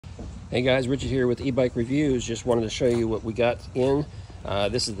Hey guys, Richard here with e-bike reviews. Just wanted to show you what we got in.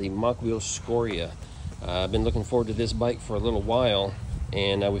 This is the Mokwheel Scoria. I've been looking forward to this bike for a little while,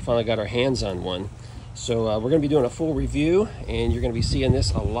 and we finally got our hands on one. So we're going to be doing a full review, and you're going to be seeing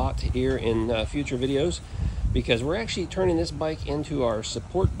this a lot here in future videos, because we're actually turning this bike into our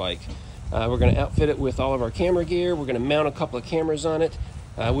support bike. We're going to outfit it with all of our camera gear. We're going to mount a couple of cameras on it.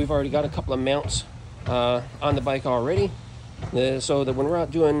 We've already got a couple of mounts on the bike already. So that when we're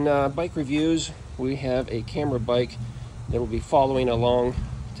out doing bike reviews, we have a camera bike that will be following along,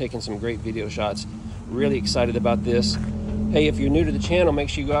 taking some great video shots. Really excited about this. Hey, if you're new to the channel, make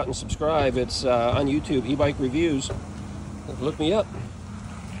sure you go out and subscribe. It's on YouTube, e-bike reviews. Look me up.